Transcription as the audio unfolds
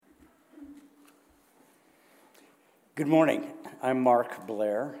Good morning. I'm Mark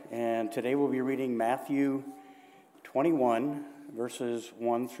Blair, and today we'll be reading Matthew 21, verses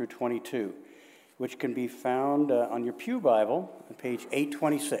 1 through 22, which can be found on your Pew Bible on page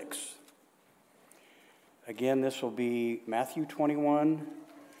 826. Again, this will be Matthew 21,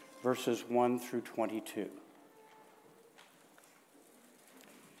 verses 1 through 22.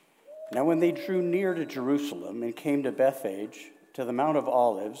 Now when they drew near to Jerusalem and came to Bethphage, to the Mount of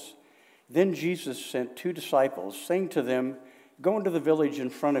Olives, then Jesus sent two disciples, saying to them, "Go into the village in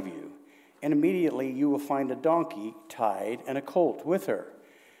front of you, and immediately you will find a donkey tied and a colt with her.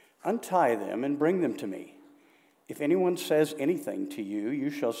 Untie them and bring them to me. If anyone says anything to you, you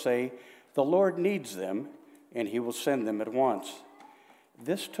shall say, 'The Lord needs them,' and he will send them at once."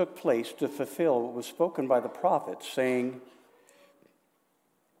 This took place to fulfill what was spoken by the prophets, saying,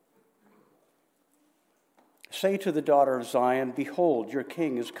 "Say to the daughter of Zion, behold, your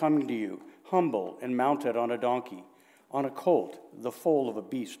king is coming to you, humble and mounted on a donkey, on a colt, the foal of a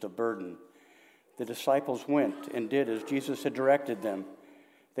beast of burden." The disciples went and did as Jesus had directed them.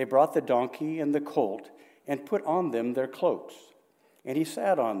 They brought the donkey and the colt and put on them their cloaks, and he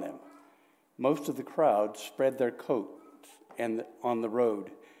sat on them. Most of the crowd spread their coats on the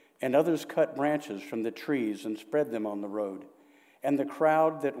road, and others cut branches from the trees and spread them on the road. And the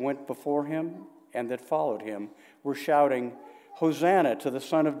crowd that went before him and that followed him were shouting, "Hosanna to the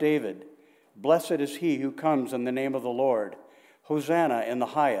Son of David! Blessed is he who comes in the name of the Lord! Hosanna in the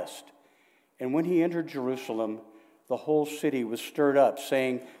highest!" And when he entered Jerusalem, the whole city was stirred up,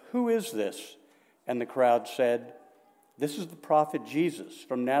 saying, "Who is this?" And the crowd said, "This is the prophet Jesus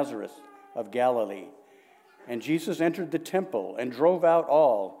from Nazareth of Galilee." And Jesus entered the temple and drove out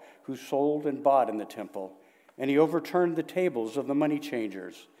all who sold and bought in the temple. And he overturned the tables of the money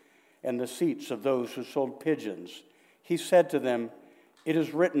changers and the seats of those who sold pigeons. He said to them, "It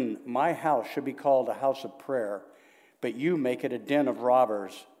is written, 'My house should be called a house of prayer,' but you make it a den of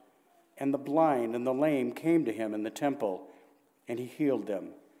robbers." And the blind and the lame came to him in the temple, and he healed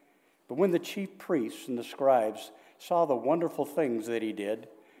them. But when the chief priests and the scribes saw the wonderful things that he did,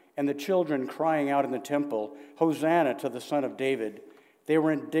 and the children crying out in the temple, "Hosanna to the Son of David," they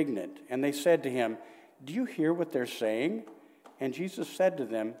were indignant, and they said to him, "Do you hear what they're saying?" And Jesus said to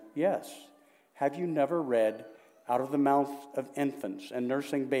them, "Yes. Have you never read, 'Out of the mouth of infants and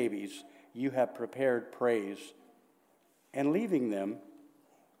nursing babies you have prepared praise'?" And leaving them,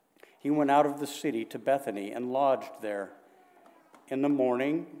 he went out of the city to Bethany and lodged there. In the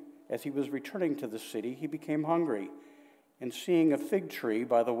morning, as he was returning to the city, he became hungry. And seeing a fig tree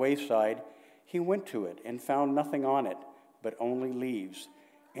by the wayside, he went to it and found nothing on it, but only leaves.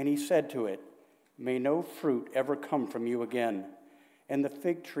 And he said to it, "May no fruit ever come from you again." And the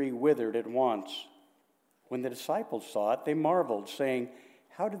fig tree withered at once. When the disciples saw it, they marveled, saying,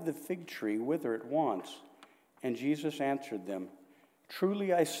 "How did the fig tree wither at once?" And Jesus answered them,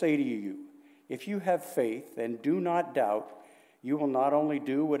 "Truly I say to you, if you have faith and do not doubt, you will not only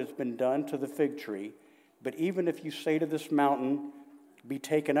do what has been done to the fig tree, but even if you say to this mountain, 'Be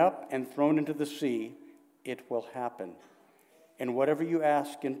taken up and thrown into the sea,' it will happen. And whatever you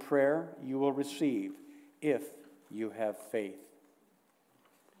ask in prayer, you will receive, if you have faith."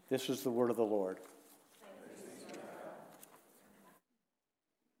 This is the word of the Lord.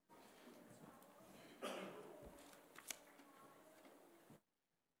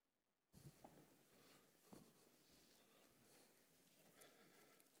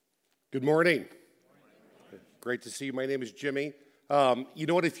 Good morning. Great to see you. My name is Jimmy. You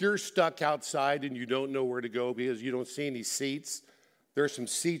know what? If you're stuck outside and you don't know where to go because you don't see any seats, there are some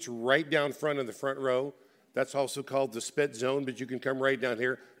seats right down front in the front row. That's also called the spit zone, but you can come right down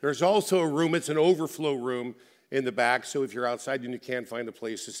here. There's also a room, it's an overflow room in the back, so if you're outside and you can't find a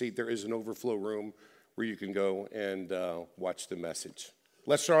place to seat, there is an overflow room where you can go and watch the message.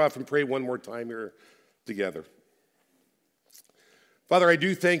 Let's start off and pray one more time here together. Father, I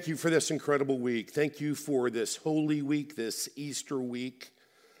do thank you for this incredible week. Thank you for this Holy Week, this Easter week.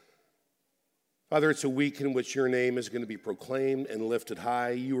 Father, it's a week in which your name is going to be proclaimed and lifted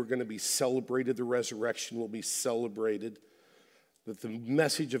high. You are going to be celebrated. The resurrection will be celebrated. That the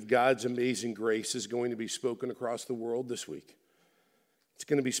message of God's amazing grace is going to be spoken across the world this week. It's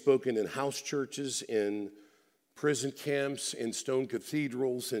going to be spoken in house churches, in prison camps, in stone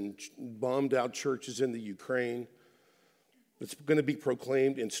cathedrals, in bombed out churches in the Ukraine. It's going to be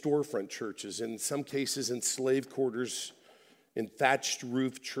proclaimed in storefront churches, in some cases in slave quarters, in thatched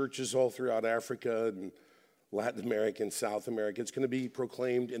roof churches all throughout Africa and Latin America and South America. It's going to be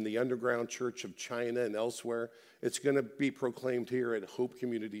proclaimed in the underground church of China and elsewhere. It's going to be proclaimed here at Hope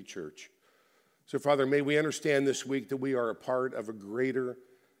Community Church. So, Father, may we understand this week that we are a part of a greater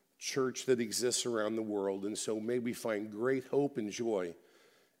church that exists around the world. And so may we find great hope and joy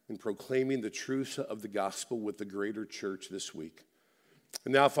in proclaiming the truth of the gospel with the greater church this week.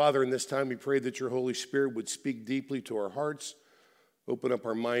 And now, Father, in this time we pray that your Holy Spirit would speak deeply to our hearts, open up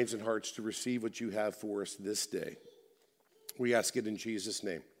our minds and hearts to receive what you have for us this day. We ask it in Jesus'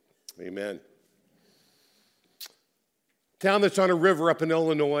 name. Amen. Town that's on a river up in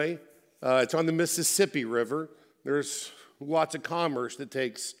Illinois. It's on the Mississippi River. There's lots of commerce that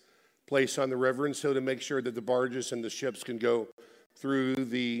takes place on the river, and so to make sure that the barges and the ships can go through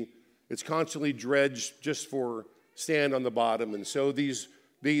it's constantly dredged just for sand on the bottom. And so these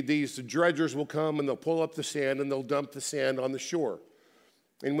dredgers will come and they'll pull up the sand and they'll dump the sand on the shore.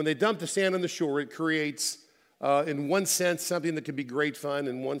 And when they dump the sand on the shore, it creates, in one sense, something that can be great fun,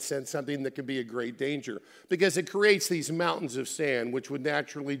 in one sense, something that can be a great danger, because it creates these mountains of sand, which would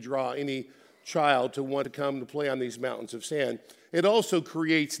naturally draw any child to want to come to play on these mountains of sand. It also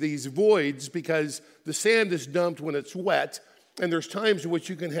creates these voids because the sand is dumped when it's wet, and there's times in which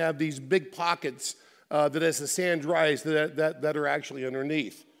you can have these big pockets that as the sand dries that are actually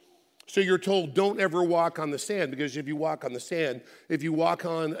underneath. So you're told don't ever walk on the sand, because if you walk on the sand, if you walk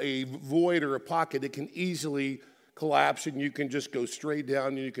on a void or a pocket, it can easily collapse and you can just go straight down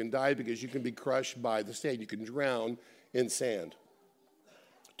and you can die because you can be crushed by the sand. You can drown in sand.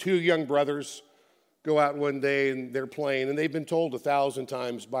 Two young brothers go out one day and they're playing, and they've been told 1,000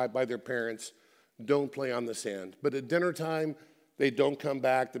 times by their parents, don't play on the sand. But at dinner time, they don't come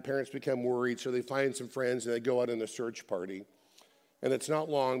back. The parents become worried, so they find some friends and they go out on a search party. And it's not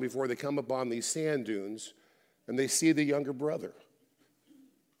long before they come upon these sand dunes and they see the younger brother.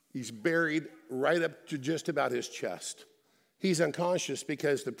 He's buried right up to just about his chest. He's unconscious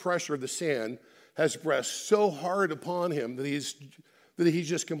because the pressure of the sand has pressed so hard upon him that he's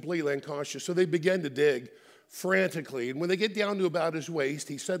just completely unconscious. So they begin to dig frantically. And when they get down to about his waist,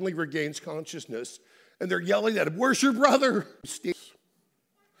 he suddenly regains consciousness. And they're yelling at him, "Where's your brother?"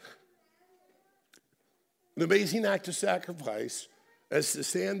 An amazing act of sacrifice. As the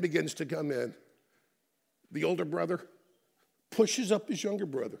sand begins to come in, the older brother pushes up his younger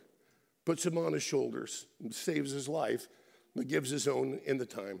brother, puts him on his shoulders, and saves his life, but gives his own in the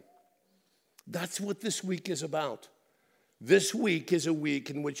time. That's what this week is about. This week is a week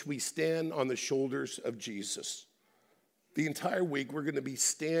in which we stand on the shoulders of Jesus. The entire week, we're going to be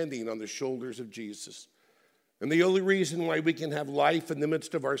standing on the shoulders of Jesus. And the only reason why we can have life in the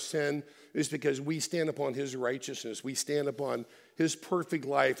midst of our sin is because we stand upon his righteousness. We stand upon his perfect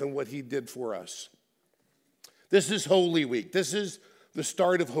life and what he did for us. This is Holy Week. This is the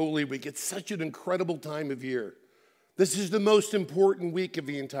start of Holy Week. It's such an incredible time of year. This is the most important week of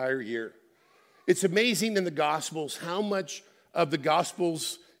the entire year. It's amazing in the Gospels how much of the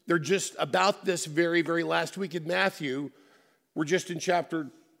Gospels, they're just about this very, very last week in Matthew. We're just in chapter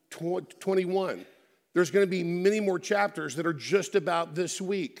 21. There's going to be many more chapters that are just about this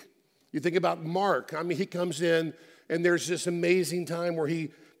week. You think about Mark. I mean, he comes in, and there's this amazing time where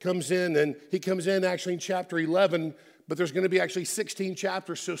he comes in, and he comes in actually in chapter 11, but there's going to be actually 16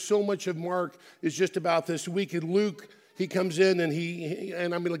 chapters, so much of Mark is just about this week. And Luke, he comes in, and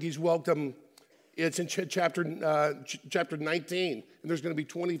he's welcome. It's in chapter 19, and there's going to be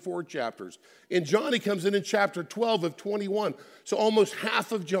 24 chapters. In John, he comes in chapter 12 of 21. So almost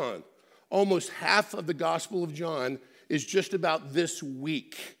half of John, almost half of the Gospel of John is just about this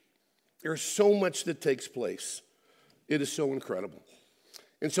week. There's so much that takes place. It is so incredible.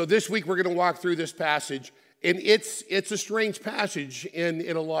 And so this week we're going to walk through this passage, and it's a strange passage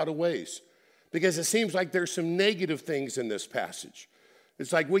in a lot of ways, because it seems like there's some negative things in this passage.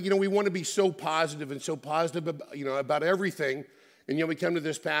 It's like, well, we want to be so positive and so positive about everything, and we come to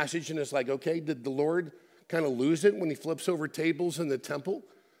this passage and it's like, okay, did the Lord kind of lose it when he flips over tables in the temple?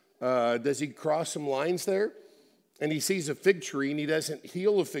 Does he cross some lines there? And he sees a fig tree, and he doesn't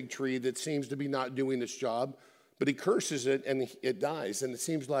heal a fig tree that seems to be not doing its job, but he curses it, and it dies. And it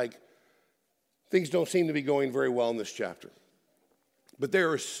seems like things don't seem to be going very well in this chapter. But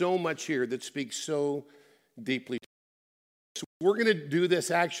there is so much here that speaks so deeply. So we're going to do this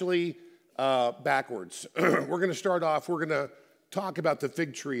actually backwards. We're going to start off, we're going to talk about the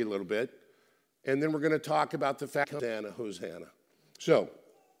fig tree a little bit, and then we're going to talk about the fact, Hosanna. So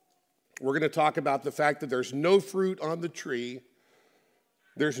we're going to talk about the fact that there's no fruit on the tree,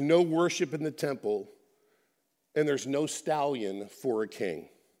 there's no worship in the temple, and there's no stallion for a king.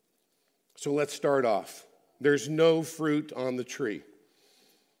 So let's start off. There's no fruit on the tree.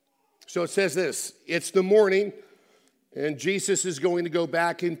 So it says this, it's the morning, and Jesus is going to go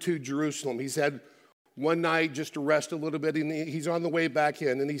back into Jerusalem. He's had one night just to rest a little bit, and he's on the way back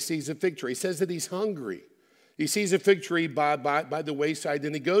in, and he sees a fig tree. He says that he's hungry. He sees a fig tree by the wayside,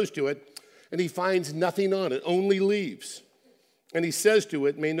 and he goes to it, and he finds nothing on it, only leaves. And he says to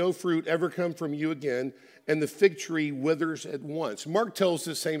it, may no fruit ever come from you again, and the fig tree withers at once. Mark tells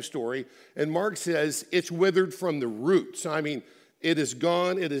the same story, and Mark says it's withered from the roots. I mean, it is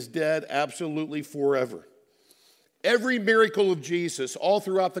gone, it is dead, absolutely forever. Every miracle of Jesus, all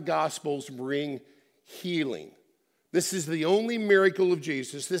throughout the Gospels, bring healing. This is the only miracle of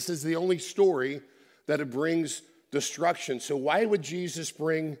Jesus. This is the only story that it brings destruction. So why would Jesus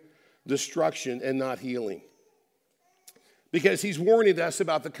bring destruction and not healing? Because he's warning us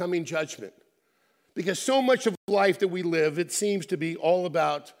about the coming judgment. Because so much of life that we live, it seems to be all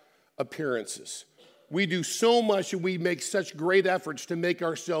about appearances. We do so much and we make such great efforts to make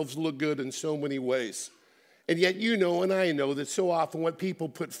ourselves look good in so many ways. And yet you know and I know that so often what people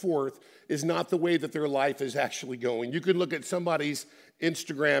put forth is not the way that their life is actually going. You could look at somebody's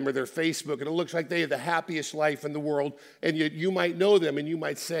Instagram or their Facebook and it looks like they have the happiest life in the world, and yet you might know them and you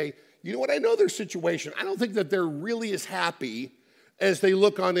might say, you know what, I know their situation. I don't think that they're really as happy as they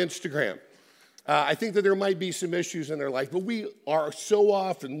look on Instagram. I think that there might be some issues in their life, but we are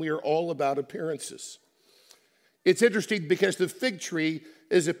all about appearances. It's interesting because the fig tree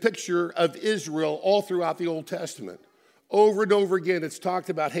is a picture of Israel all throughout the Old Testament. Over and over again, it's talked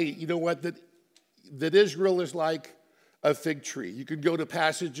about, hey, you know what, that Israel is like a fig tree. You could go to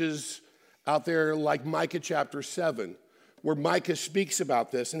passages out there like Micah chapter 7, where Micah speaks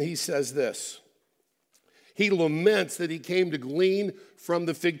about this, and he says this. He laments that he came to glean from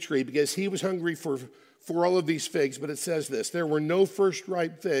the fig tree because he was hungry for all of these figs, but it says this, there were no first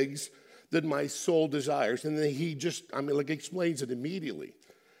ripe figs that my soul desires. And then he explains it immediately.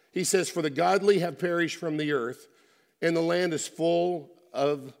 He says, for the godly have perished from the earth, and the land is full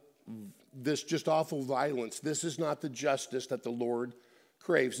of this just awful violence. This is not the justice that the Lord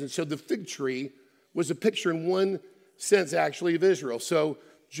craves. And so the fig tree was a picture in one sense, actually, of Israel. So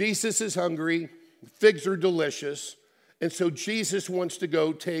Jesus is hungry, figs are delicious, and so Jesus wants to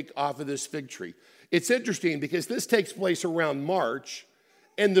go take off of this fig tree. It's interesting because this takes place around March,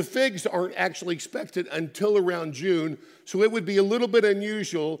 and the figs aren't actually expected until around June, so it would be a little bit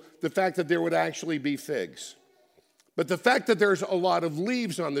unusual, the fact that there would actually be figs. But the fact that there's a lot of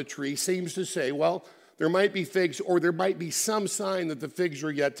leaves on the tree seems to say, well, there might be figs, or there might be some sign that the figs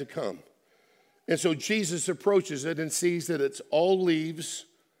are yet to come. And so Jesus approaches it and sees that it's all leaves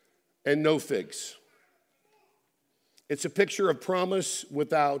and no figs. It's a picture of promise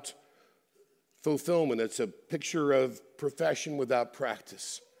without fulfillment. It's a picture of profession without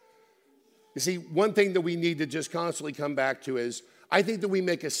practice. You see, one thing that we need to just constantly come back to is, I think that we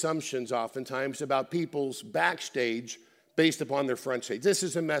make assumptions oftentimes about people's backstage based upon their front stage. This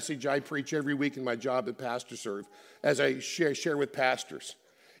is a message I preach every week in my job at Pastor Serve as I share with pastors.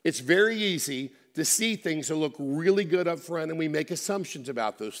 It's very easy to see things that look really good up front, and we make assumptions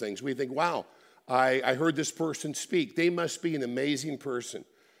about those things. We think, wow, I heard this person speak. They must be an amazing person.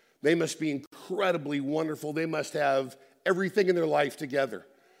 They must be incredibly wonderful. They must have everything in their life together.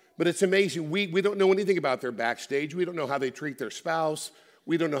 But it's amazing. We don't know anything about their backstage. We don't know how they treat their spouse.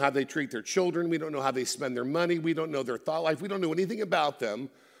 We don't know how they treat their children. We don't know how they spend their money. We don't know their thought life. We don't know anything about them,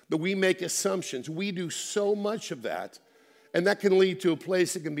 but we make assumptions. We do so much of that, and that can lead to a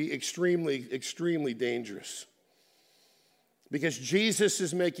place that can be extremely, extremely dangerous. Because Jesus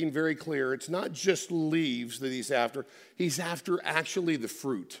is making very clear, it's not just leaves that he's after actually the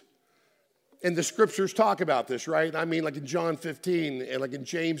fruit. And the scriptures talk about this, right? I mean, like in John 15 and like in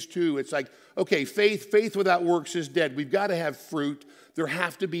James 2, it's like, okay, faith without works is dead. We've got to have fruit. There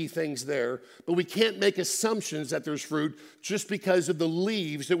have to be things there. But we can't make assumptions that there's fruit just because of the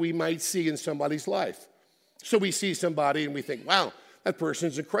leaves that we might see in somebody's life. So we see somebody and we think, wow, that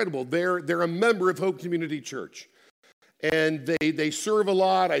person's incredible. They're a member of Hope Community Church. And they serve a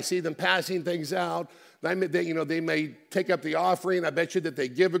lot. I see them passing things out. They may take up the offering. I bet you that they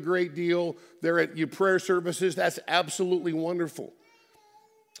give a great deal. They're at your prayer services. That's absolutely wonderful.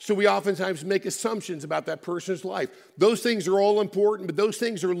 So we oftentimes make assumptions about that person's life. Those things are all important, but those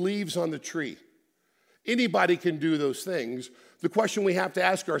things are leaves on the tree. Anybody can do those things. The question we have to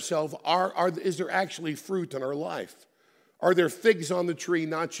ask ourselves, is there actually fruit in our life? Are there figs on the tree,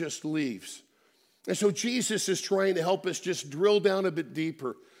 not just leaves? And so Jesus is trying to help us just drill down a bit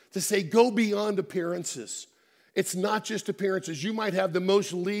deeper to say, go beyond appearances. It's not just appearances. You might have the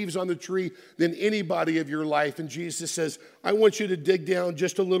most leaves on the tree than anybody of your life. And Jesus says, I want you to dig down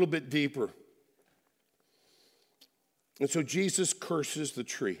just a little bit deeper. And so Jesus curses the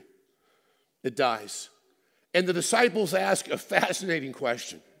tree. It dies. And the disciples ask a fascinating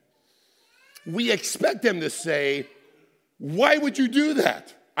question. We expect them to say, why would you do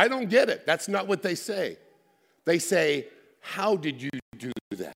that? I don't get it. That's not what they say. They say, how did you do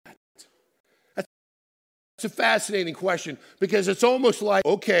that? That's a fascinating question because it's almost like,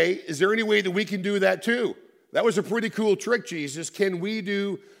 okay, is there any way that we can do that too? That was a pretty cool trick, Jesus. Can we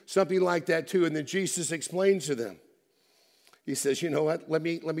do something like that too? And then Jesus explains to them. He says, you know what, let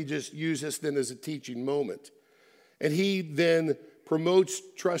me just use this then as a teaching moment. And he then promotes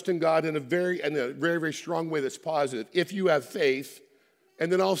trust in God in a very, very strong way that's positive. If you have faith,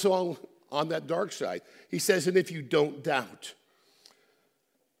 and then also on that dark side. He says, and if you don't doubt,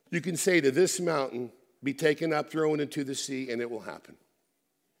 you can say to this mountain, be taken up, thrown into the sea, and it will happen.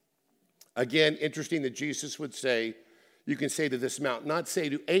 Again, interesting that Jesus would say, you can say to this mountain, not say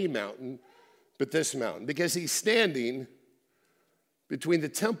to a mountain, but this mountain, because he's standing between the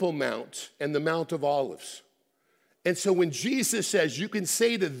Temple Mount and the Mount of Olives. And so when Jesus says you can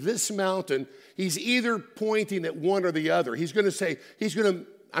say to this mountain, he's either pointing at one or the other.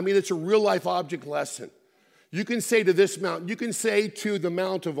 It's a real life object lesson. You can say to this mountain, you can say to the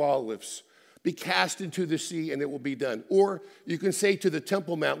Mount of Olives, be cast into the sea and it will be done. Or you can say to the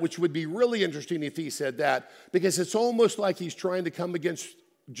Temple Mount, which would be really interesting if he said that, because it's almost like he's trying to come against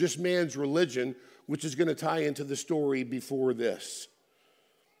just man's religion, which is going to tie into the story before this.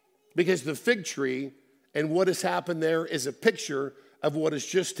 Because the fig tree and what has happened there is a picture of what has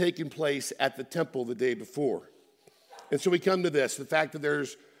just taken place at the temple the day before. And so we come to this, the fact that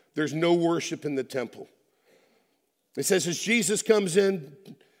there's no worship in the temple. It says as Jesus comes in,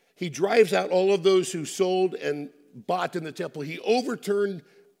 he drives out all of those who sold and bought in the temple. He overturns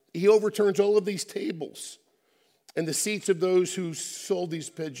all of these tables and the seats of those who sold these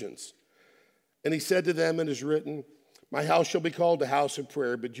pigeons. And he said to them, it is written, my house shall be called a house of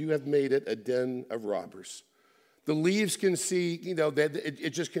prayer, but you have made it a den of robbers. The leaves can see, it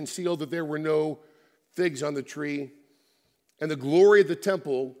just concealed that there were no figs on the tree. And the glory of the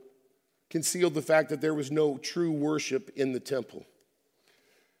temple concealed the fact that there was no true worship in the temple.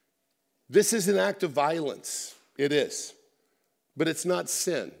 This is an act of violence. It is. But it's not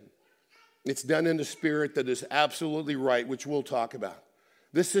sin. It's done in a spirit that is absolutely right, which we'll talk about.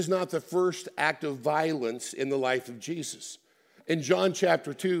 This is not the first act of violence in the life of Jesus. In John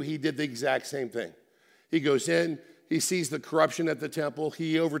chapter 2, he did the exact same thing. He goes in, he sees the corruption at the temple,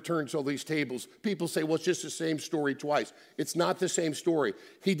 he overturns all these tables. People say, well, it's just the same story twice. It's not the same story.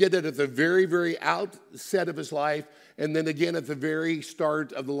 He did it at the very, very outset of his life, and then again at the very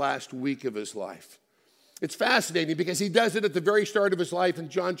start of the last week of his life. It's fascinating because he does it at the very start of his life in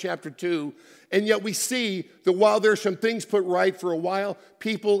John chapter 2, and yet we see that while there's some things put right for a while,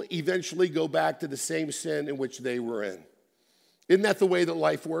 people eventually go back to the same sin in which they were in. Isn't that the way that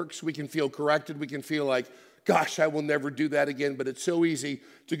life works? We can feel corrected. We can feel like, gosh, I will never do that again, but it's so easy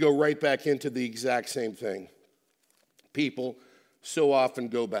to go right back into the exact same thing. People so often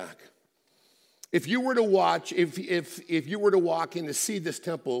go back. If you were to watch, if you were to walk in to see this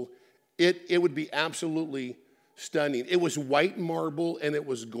temple, it would be absolutely stunning. It was white marble and it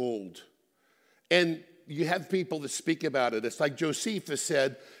was gold. And you have people that speak about it. It's like Josephus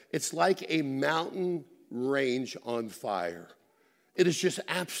said, it's like a mountain range on fire. It is just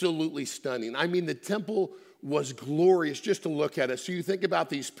absolutely stunning. I mean, the temple was glorious just to look at it. So you think about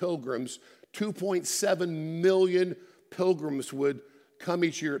these pilgrims, 2.7 million pilgrims would come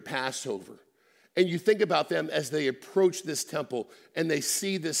each year at Passover. And you think about them as they approach this temple and they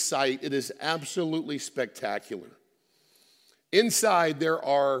see this site. It is absolutely spectacular. Inside there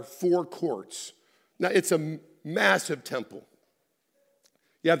are 4 courts. Now it's a massive temple.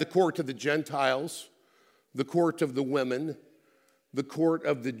 You have the court of the Gentiles, the court of the women, the court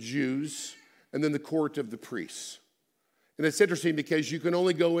of the Jews, and then the court of the priests. And it's interesting because you can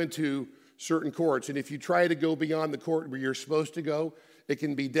only go into certain courts. And if you try to go beyond the court where you're supposed to go, it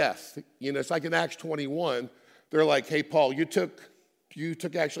can be death. It's like in Acts 21, they're like, hey, Paul, you took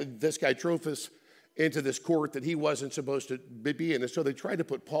actually this guy Trophimus into this court that he wasn't supposed to be in. And so they tried to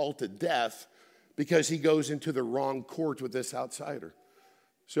put Paul to death because he goes into the wrong court with this outsider.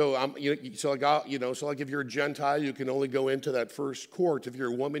 So like if you're a Gentile, you can only go into that first court. If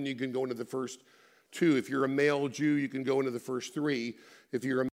you're a woman, you can go into the first 2. If you're a male Jew, you can go into the first 3. If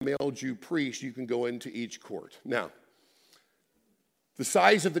you're a male Jew priest, you can go into each court. Now, the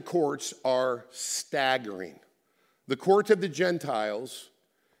size of the courts are staggering. The court of the Gentiles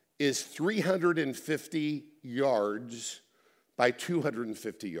is 350 yards by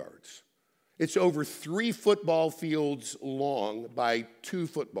 250 yards. It's over 3 football fields long by 2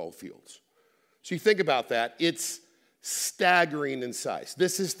 football fields. So you think about that, it's staggering in size.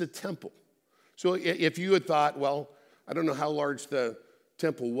 This is the temple. So if you had thought, well, I don't know how large the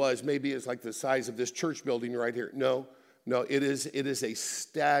temple was, maybe it's like the size of this church building right here. No, No, it is a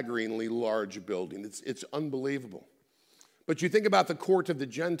staggeringly large building. It's unbelievable. But you think about the court of the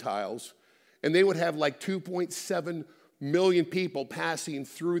Gentiles, and they would have like 2.7 million people passing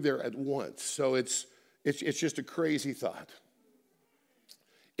through there at once. So it's just a crazy thought.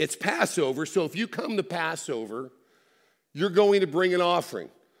 It's Passover, so if you come to Passover, you're going to bring an offering.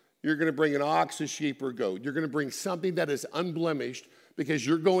 You're going to bring an ox, a sheep, or a goat. You're going to bring something that is unblemished because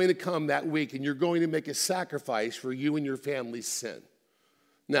you're going to come that week and you're going to make a sacrifice for you and your family's sin.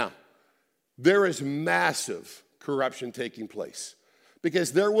 Now, there is massive corruption taking place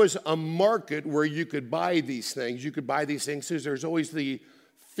because there was a market where you could buy these things. You could buy these things because there's always the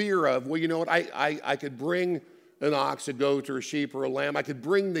fear of, well, you know what, I could bring an ox, a goat, or a sheep, or a lamb. I could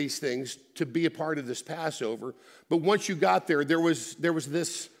bring these things to be a part of this Passover. But once you got there, there was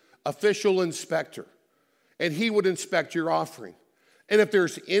this official inspector, and he would inspect your offering. And if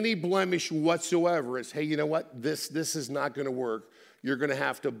there's any blemish whatsoever, it's, hey, you know what? This is not going to work. You're going to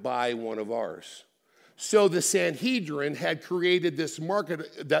have to buy one of ours. So the Sanhedrin had created this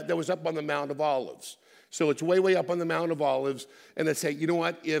market that was up on the Mount of Olives. So it's way, way up on the Mount of Olives, and they say, you know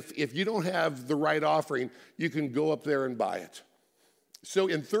what, if you don't have the right offering, you can go up there and buy it. So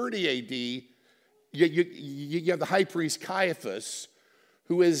in 30 A.D., you have the high priest Caiaphas,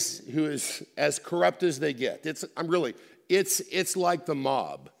 who is as corrupt as they get. It's like the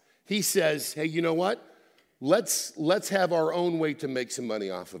mob. He says, hey, you know what, let's have our own way to make some money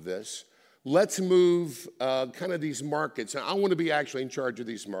off of this. Let's move kind of these markets. I want to be actually in charge of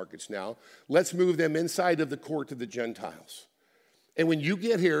these markets now. Let's move them inside of the court of the Gentiles. And when you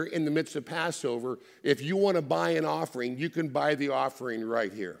get here in the midst of Passover, if you want to buy an offering, you can buy the offering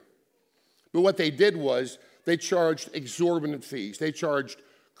right here. But what they did was they charged exorbitant fees. They charged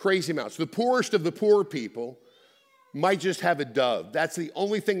crazy amounts. The poorest of the poor people might just have a dove. That's the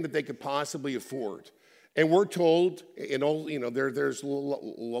only thing that they could possibly afford. And we're told, there's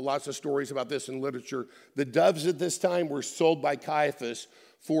lots of stories about this in literature. The doves at this time were sold by Caiaphas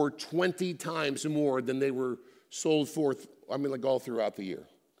for 20 times more than they were sold for, like all throughout the year.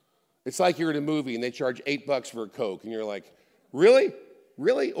 It's like you're in a movie and they charge $8 for a Coke, and you're like, really?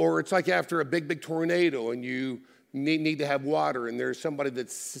 Really? Or it's like after a big tornado and you need to have water, and there's somebody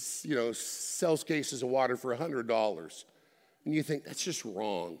that sells cases of water for $100. And you think, that's just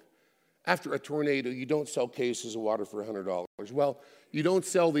wrong. After a tornado, you don't sell cases of water for $100. Well, you don't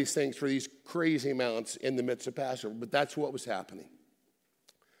sell these things for these crazy amounts in the midst of Passover, but that's what was happening.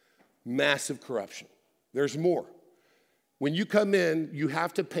 Massive corruption. There's more. When you come in, you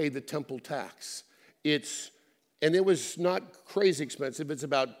have to pay the temple tax. And it was not crazy expensive. It's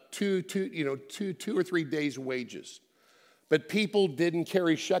about two or 3 days' wages. But people didn't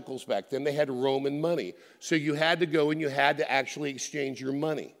carry shekels back then. They had Roman money. So you had to go and you had to actually exchange your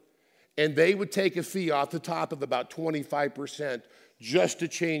money. And they would take a fee off the top of about 25% just to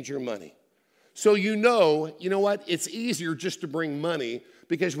change your money. So you know what? It's easier just to bring money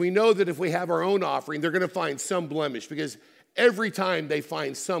because we know that if we have our own offering, they're going to find some blemish because every time they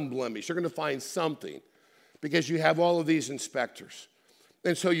find some blemish, they're going to find something because you have all of these inspectors.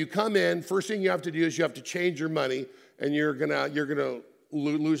 And so you come in, first thing you have to do is you have to change your money, and you're gonna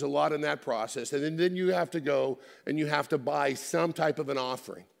lose a lot in that process. And then you have to go and you have to buy some type of an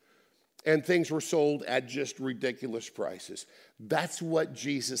offering. And things were sold at just ridiculous prices. That's what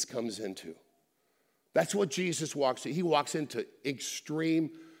Jesus comes into. That's what Jesus walks into. He walks into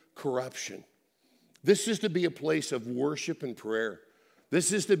extreme corruption. This is to be a place of worship and prayer.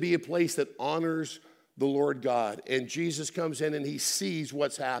 This is to be a place that honors the Lord God. And Jesus comes in and he sees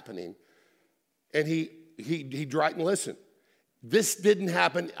what's happening. And he listen, this didn't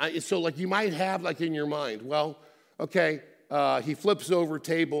happen. So like you might have like in your mind, well, okay, he flips over a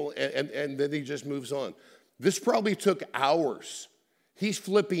table and then he just moves on. This probably took hours. He's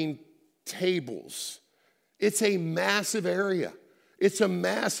flipping tables. It's a massive area. It's a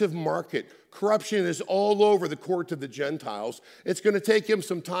massive market. Corruption is all over the court of the Gentiles. It's going to take him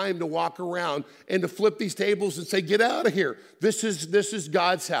some time to walk around and to flip these tables and say, get out of here. This is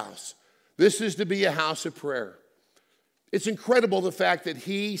God's house. This is to be a house of prayer. It's incredible the fact that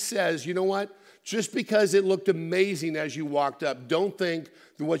he says, you know what? Just because it looked amazing as you walked up, don't think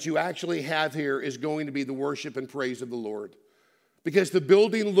that what you actually have here is going to be the worship and praise of the Lord. Because the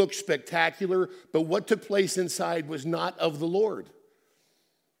building looked spectacular, but what took place inside was not of the Lord.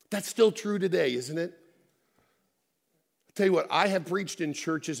 That's still true today, isn't it? I'll tell you what, I have preached in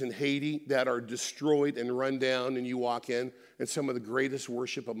churches in Haiti that are destroyed and run down, and you walk in, and some of the greatest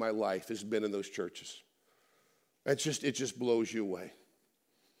worship of my life has been in those churches. It just blows you away.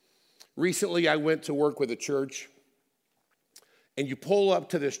 Recently, I went to work with a church, and you pull up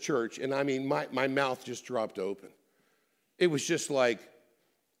to this church, and I mean, my mouth just dropped open. It was just like,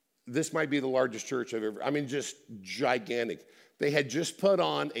 this might be the largest church I've ever, just gigantic. They had just put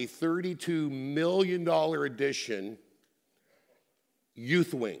on a $32 million addition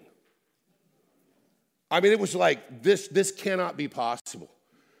youth wing. It was like, this cannot be possible.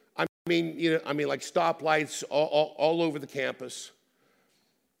 Like stoplights all over the campus.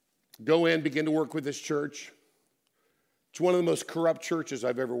 Go in, begin to work with this church. It's one of the most corrupt churches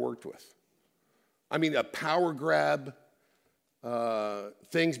I've ever worked with. A power grab,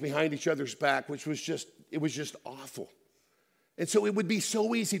 things behind each other's back, which was just awful. And so it would be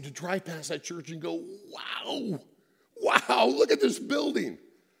so easy to drive past that church and go, wow, look at this building.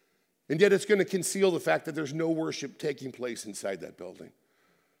 And yet it's going to conceal the fact that there's no worship taking place inside that building.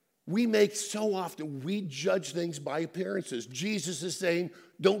 So often we judge things by appearances. Jesus is saying,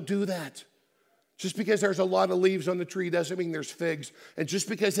 don't do that. Just because there's a lot of leaves on the tree doesn't mean there's figs. And just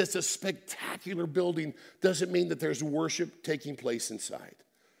because it's a spectacular building doesn't mean that there's worship taking place inside.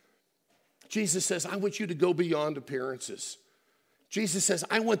 Jesus says, I want you to go beyond appearances. Jesus says,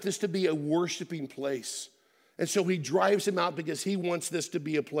 I want this to be a worshiping place. And so he drives him out because he wants this to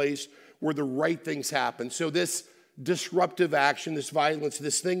be a place where the right things happen. So this disruptive action, this violence,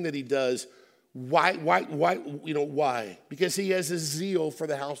 this thing that he does, why? Because he has a zeal for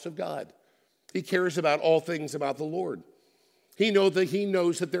the house of God. He cares about all things about the Lord. He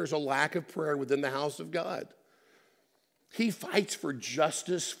knows that there's a lack of prayer within the house of God. He fights for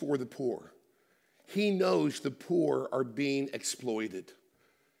justice for the poor. He knows the poor are being exploited.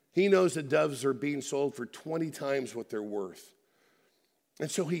 He knows that doves are being sold for 20 times what they're worth. And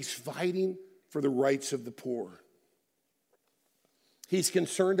so he's fighting for the rights of the poor. He's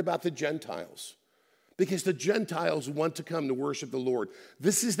concerned about the Gentiles because the Gentiles want to come to worship the Lord.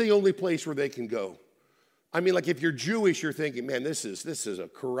 This is the only place where they can go. If you're Jewish, you're thinking, man, this is a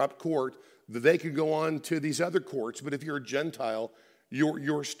corrupt court. They could go on to these other courts, but if you're a Gentile,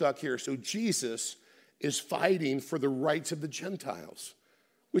 you're stuck here. So Jesus is fighting for the rights of the Gentiles,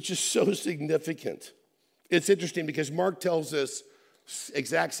 which is so significant. It's interesting because Mark tells us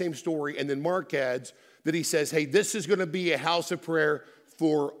exact same story, and then Mark adds that he says, hey, this is going to be a house of prayer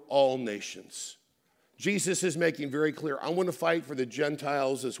for all nations. Jesus is making very clear, I want to fight for the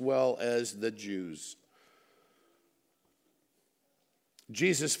Gentiles as well as the Jews.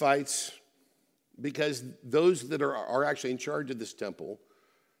 Jesus fights because those that are actually in charge of this temple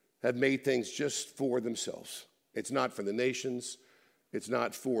have made things just for themselves. It's not for the nations. It's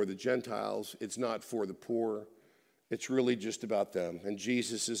not for the Gentiles. It's not for the poor. It's really just about them. And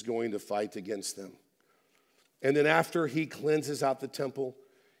Jesus is going to fight against them. And then after he cleanses out the temple,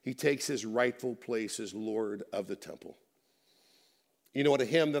 he takes his rightful place as Lord of the temple. You know what, a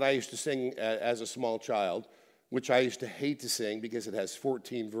hymn that I used to sing as a small child, which I used to hate to sing because it has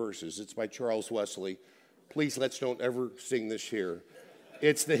 14 verses. It's by Charles Wesley. Please, let's don't ever sing this here.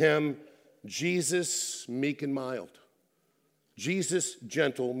 It's the hymn, Jesus, meek and mild. Jesus,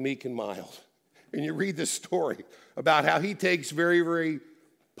 gentle, meek and mild. And you read this story about how he takes very, very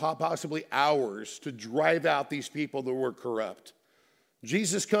possibly hours to drive out these people that were corrupt.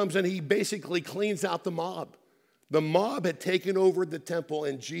 Jesus comes and he basically cleans out the mob. The mob had taken over the temple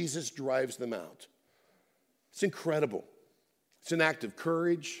and Jesus drives them out. It's incredible. It's an act of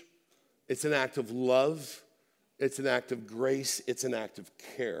courage. It's an act of love. It's an act of grace. It's an act of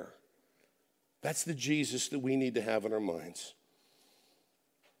care. That's the Jesus that we need to have in our minds.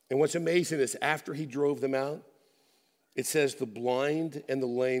 And what's amazing is after he drove them out, it says the blind and the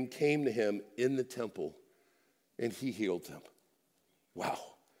lame came to him in the temple and he healed them. Wow.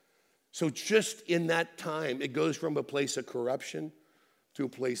 So just in that time, it goes from a place of corruption to a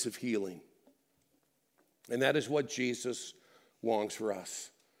place of healing. And that is what Jesus longs for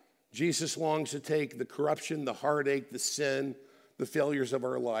us. Jesus longs to take the corruption, the heartache, the sin, the failures of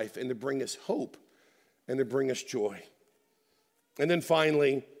our life, and to bring us hope and to bring us joy. And then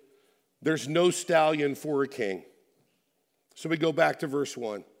finally, there's no stallion for a king. So we go back to verse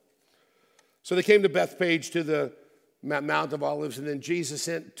 1. So they came to Bethpage to the Mount of Olives, and then Jesus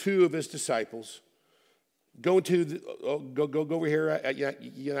sent two of his disciples. Go over here at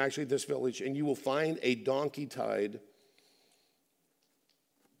actually this village, and you will find a donkey tied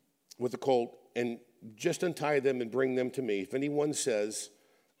with a colt, and just untie them and bring them to me. If anyone says,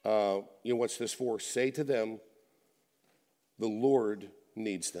 what's this for? Say to them, the Lord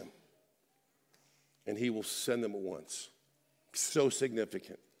needs them, and he will send them at once. So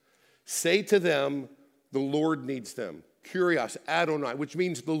significant. Say to them, the Lord needs them. Kurios, Adonai, which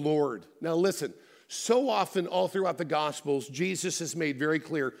means the Lord. Now listen, so often all throughout the Gospels, Jesus has made very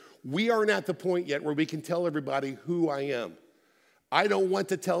clear, we aren't at the point yet where we can tell everybody who I am. I don't want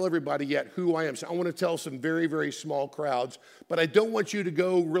to tell everybody yet who I am. So I want to tell some very, very small crowds, but I don't want you to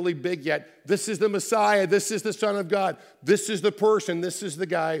go really big yet. This is the Messiah. This is the Son of God. This is the person. This is the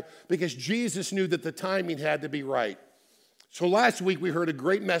guy, because Jesus knew that the timing had to be right. So last week we heard a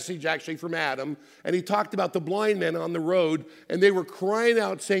great message actually from Adam, and he talked about the blind men on the road, and they were crying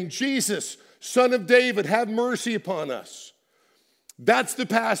out saying, Jesus, Son of David, have mercy upon us. That's the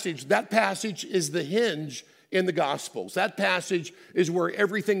passage. That passage is the hinge in the Gospels. That passage is where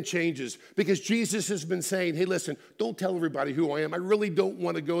everything changes, because Jesus has been saying, hey, listen, don't tell everybody who I am. I really don't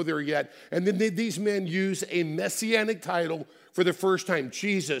want to go there yet. And then these men use a messianic title for the first time.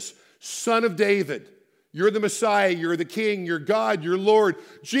 Jesus, Son of David. You're the Messiah. You're the King. You're God. You're Lord.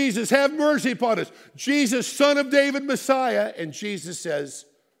 Jesus, have mercy upon us. Jesus, Son of David, Messiah. And Jesus says,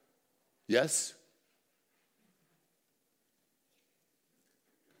 yes.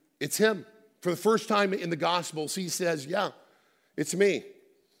 It's him. For the first time in the Gospels, he says, yeah, it's me.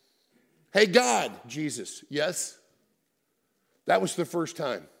 Hey, God, Jesus, yes. That was the first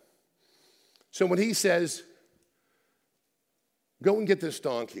time. So when he says, go and get this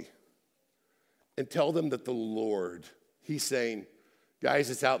donkey and tell them that the Lord, he's saying,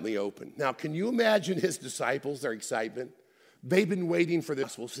 guys, it's out in the open. Now, can you imagine his disciples, their excitement? They've been waiting for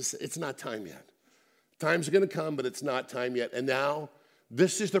this. It's not time yet. Time's going to come, but it's not time yet. And now,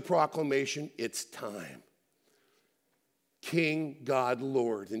 this is the proclamation. It's time. King, God,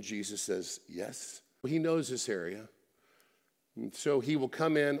 Lord. And Jesus says, yes. He knows this area. And so he will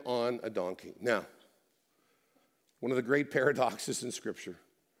come in on a donkey. Now, one of the great paradoxes in Scripture.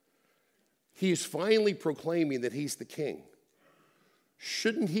 He is finally proclaiming that he's the king.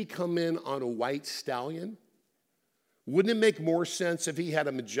 Shouldn't he come in on a white stallion? Wouldn't it make more sense if he had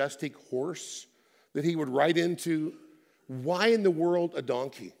a majestic horse that he would ride into? Why in the world a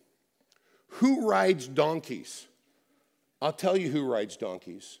donkey? Who rides donkeys? I'll tell you who rides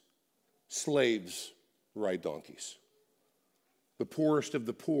donkeys. Slaves ride donkeys. The poorest of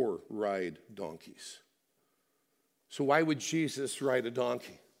the poor ride donkeys. So why would Jesus ride a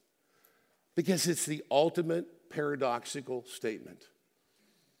donkey? Because it's the ultimate paradoxical statement.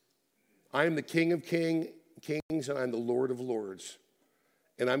 I am the King of kings and I'm the Lord of lords.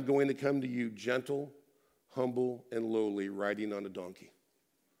 And I'm going to come to you gentle, humble, and lowly, riding on a donkey.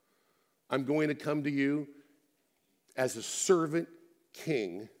 I'm going to come to you as a servant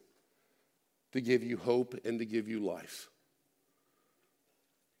king to give you hope and to give you life.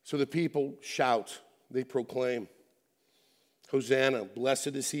 So the people shout, they proclaim, Hosanna,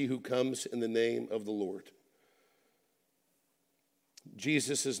 blessed is he who comes in the name of the Lord.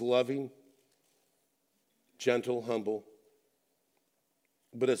 Jesus is loving, gentle, humble,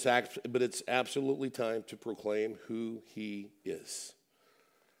 but it's absolutely time to proclaim who he is.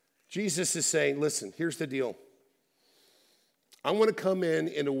 Jesus is saying, listen, here's the deal. I want to come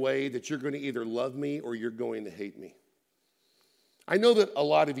in a way that you're going to either love me or you're going to hate me. I know that a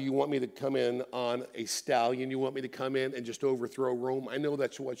lot of you want me to come in on a stallion. You want me to come in and just overthrow Rome. I know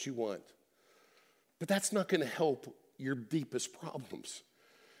that's what you want. But that's not going to help your deepest problems.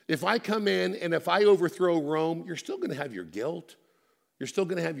 If I come in and if I overthrow Rome, you're still going to have your guilt. You're still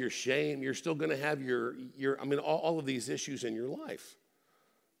going to have your shame. You're still going to have all of these issues in your life.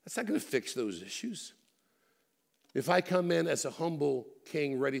 That's not going to fix those issues. If I come in as a humble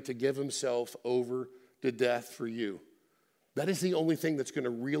king ready to give himself over to death for you, that is the only thing that's going to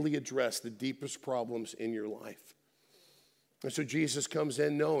really address the deepest problems in your life. And so Jesus comes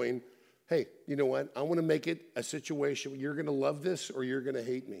in knowing, hey, you know what? I want to make it a situation where you're going to love this or you're going to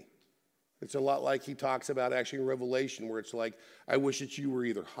hate me. It's a lot like he talks about actually in Revelation, where it's like, I wish that you were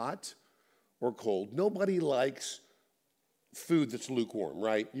either hot or cold. Nobody likes food that's lukewarm,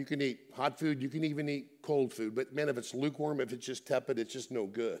 right? You can eat hot food, you can even eat cold food, but man, if it's lukewarm, if it's just tepid, it's just no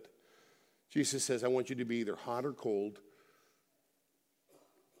good. Jesus says, I want you to be either hot or cold,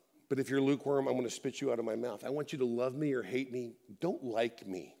 but if you're lukewarm, I'm going to spit you out of my mouth. I want you to love me or hate me. Don't like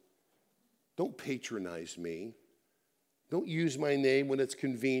me. Don't patronize me. Don't use my name when it's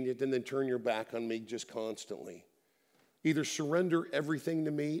convenient and then turn your back on me just constantly. Either surrender everything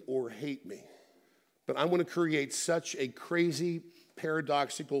to me or hate me. But I want to create such a crazy,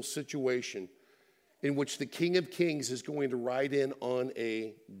 paradoxical situation in which the King of Kings is going to ride in on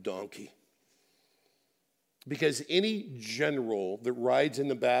a donkey. Because any general that rides in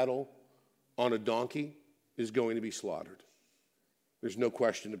the battle on a donkey is going to be slaughtered. There's no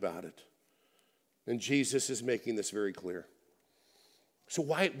question about it. And Jesus is making this very clear. So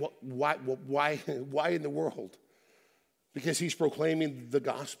why in the world? Because he's proclaiming the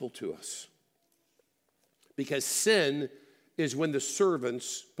gospel to us. Because sin is when the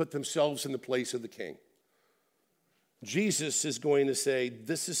servants put themselves in the place of the king. Jesus is going to say,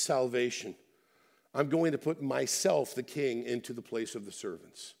 this is salvation. I'm going to put myself, the king, into the place of the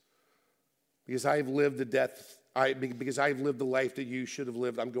servants. Because I've lived because I've lived the life that you should have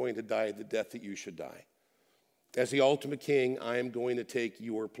lived, I'm going to die the death that you should die. As the ultimate king, I am going to take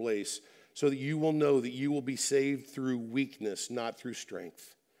your place so that you will know that you will be saved through weakness, not through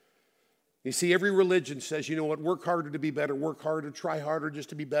strength. You see, every religion says, you know what, work harder to be better, work harder, try harder just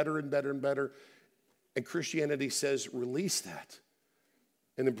to be better and better and better. And Christianity says, release that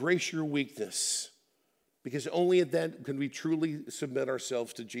and embrace your weakness. Because only then can we truly submit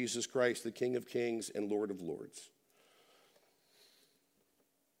ourselves to Jesus Christ, the King of Kings and Lord of Lords.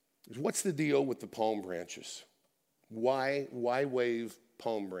 What's the deal with the palm branches? Why wave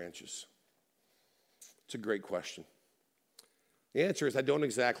palm branches? It's a great question. The answer is I don't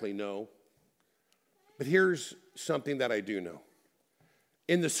exactly know. But here's something that I do know.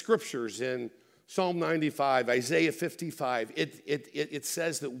 In the scriptures, in Psalm 95, Isaiah 55, it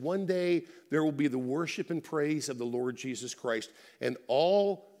says that one day there will be the worship and praise of the Lord Jesus Christ, and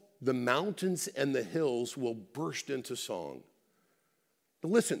all the mountains and the hills will burst into song.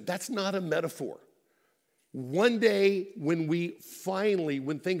 But listen, that's not a metaphor. One day when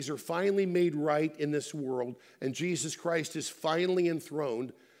things are finally made right in this world and Jesus Christ is finally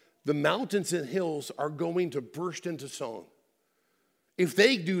enthroned, the mountains and hills are going to burst into song. If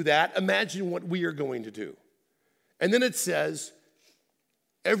they do that, imagine what we are going to do. And then it says,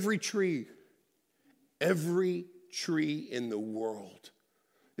 every tree in the world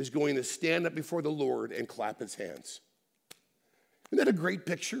is going to stand up before the Lord and clap its hands. Isn't that a great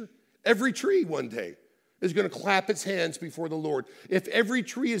picture? Every tree one day is going to clap its hands before the Lord. If every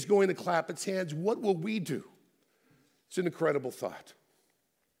tree is going to clap its hands, what will we do? It's an incredible thought.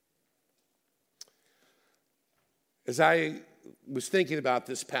 As I was thinking about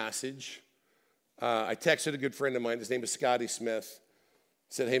this passage, I texted a good friend of mine. His name is Scotty Smith.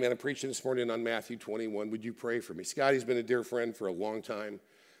 Said, hey, man, I'm preaching this morning on Matthew 21. Would you pray for me? Scotty's been a dear friend for a long time.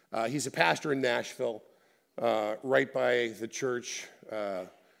 He's a pastor in Nashville, right by the church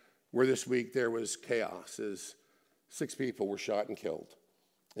where this week there was chaos as 6 people were shot and killed.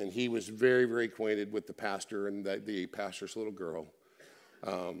 And he was very, very acquainted with the pastor and the pastor's little girl.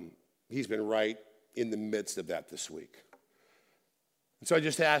 He's been right in the midst of that this week. And so I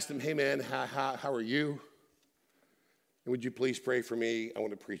just asked him, hey, man, how are you? And would you please pray for me? I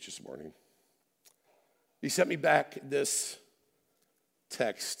want to preach this morning. He sent me back this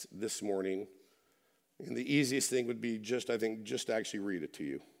text this morning. And the easiest thing would be just to actually read it to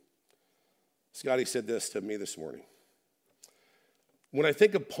you. Scotty said this to me this morning. When I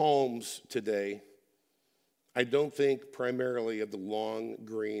think of palms today, I don't think primarily of the long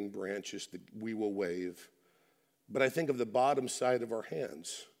green branches that we will wave, but I think of the bottom side of our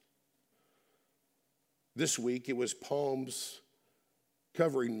hands. This week, it was palms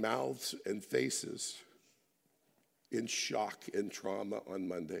covering mouths and faces in shock and trauma on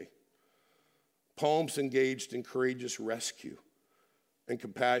Monday. Palms engaged in courageous rescue and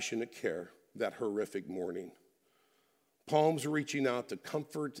compassionate care that horrific morning. Palms reaching out to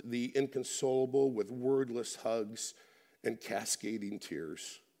comfort the inconsolable with wordless hugs and cascading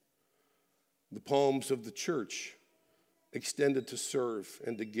tears. The palms of the church extended to serve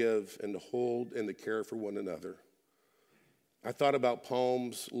and to give and to hold and to care for one another. I thought about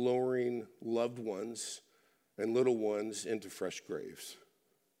palms lowering loved ones and little ones into fresh graves.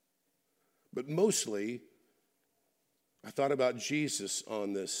 But mostly, I thought about Jesus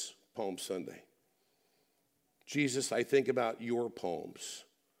on this Palm Sunday. Jesus, I think about your palms,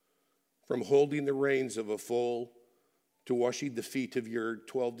 from holding the reins of a foal to washing the feet of your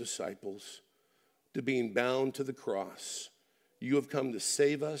 12 disciples, to being bound to the cross. You have come to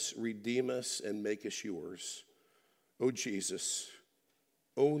save us, redeem us, and make us yours. Oh, Jesus,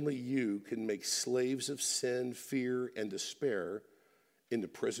 only you can make slaves of sin, fear, and despair into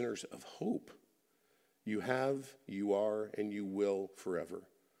prisoners of hope. You have, you are, and you will forever.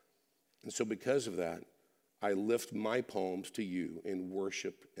 And so because of that, I lift my palms to you in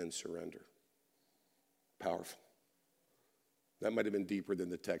worship and surrender. Powerful. That might have been deeper than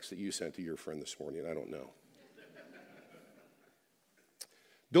the text that you sent to your friend this morning. I don't know.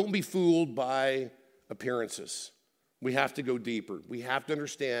 Don't be fooled by appearances. We have to go deeper. We have to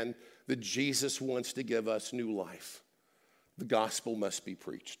understand that Jesus wants to give us new life. The gospel must be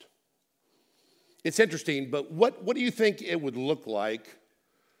preached. It's interesting, but what do you think it would look like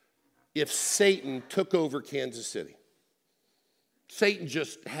if Satan took over Kansas City? Satan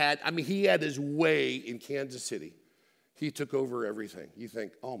he had his way in Kansas City. He took over everything. You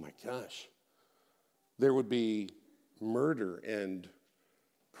think, oh my gosh, there would be murder and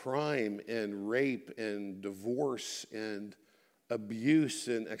crime and rape and divorce and abuse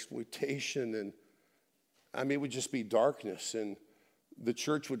and exploitation. And I mean, it would just be darkness, and the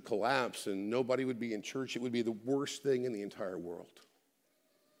church would collapse and nobody would be in church. It would be the worst thing in the entire world.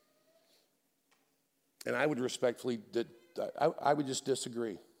 And I would respectfully, I would just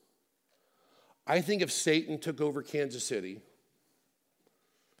disagree. I think if Satan took over Kansas City,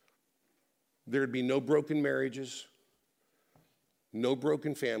 there'd be no broken marriages, no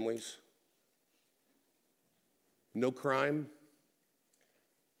broken families, no crime,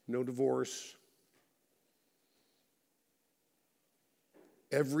 no divorce.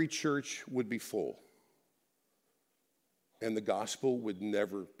 Every church would be full, and the gospel would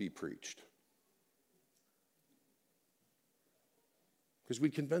never be preached. Because we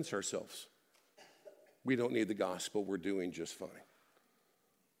convince ourselves we don't need the gospel, we're doing just fine.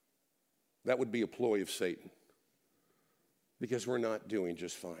 That would be a ploy of Satan, because we're not doing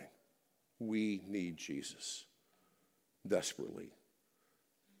just fine. We need Jesus desperately.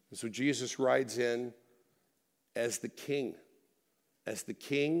 And so Jesus rides in as the king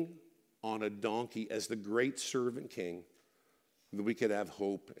on a donkey, as the great servant king, that we could have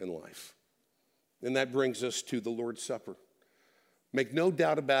hope in life. And that brings us to the Lord's Supper. Make no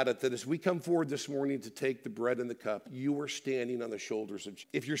doubt about it that as we come forward this morning to take the bread and the cup, you are standing on the shoulders of Jesus.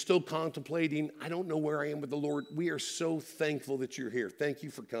 If you're still contemplating, I don't know where I am with the Lord, we are so thankful that you're here. Thank you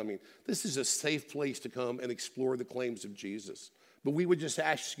for coming. This is a safe place to come and explore the claims of Jesus. But we would just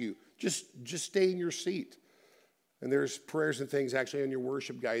ask you, just stay in your seat. And there's prayers and things actually on your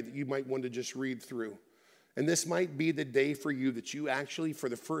worship guide that you might want to just read through. And this might be the day for you that you actually, for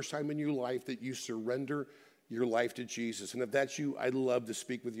the first time in your life, that you surrender your life to Jesus. And if that's you, I'd love to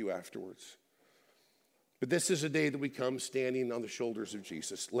speak with you afterwards. But this is a day that we come standing on the shoulders of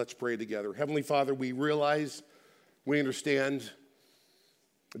Jesus. Let's pray together. Heavenly Father, we realize, we understand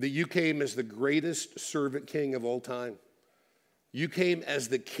that you came as the greatest servant king of all time. You came as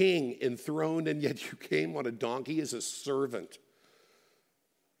the king enthroned, and yet you came on a donkey as a servant.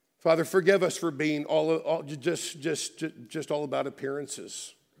 Father, forgive us for being just all about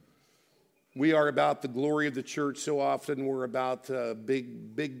appearances. We are about the glory of the church so often. We're about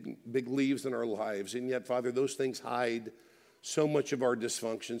big leaves in our lives. And yet, Father, those things hide so much of our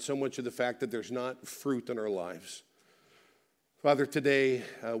dysfunction, so much of the fact that there's not fruit in our lives. Father, today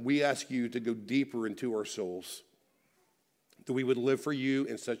we ask you to go deeper into our souls, that we would live for you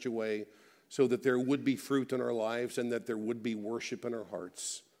in such a way so that there would be fruit in our lives and that there would be worship in our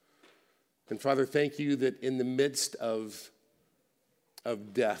hearts. And Father, thank you that in the midst of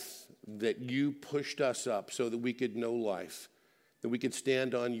death, that you pushed us up so that we could know life, that we could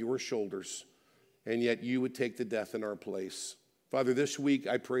stand on your shoulders, and yet you would take the death in our place. Father, this week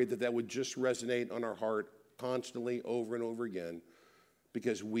I pray that that would just resonate on our heart constantly over and over again,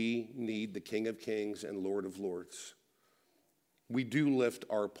 because we need the King of Kings and Lord of Lords. We do lift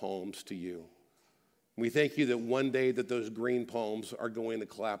our palms to you. We thank you that one day that those green palms are going to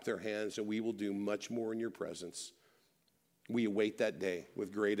clap their hands, and we will do much more in your presence. We await that day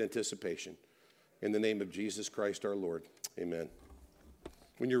with great anticipation. In the name of Jesus Christ our Lord, amen.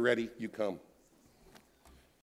 When you're ready, you come.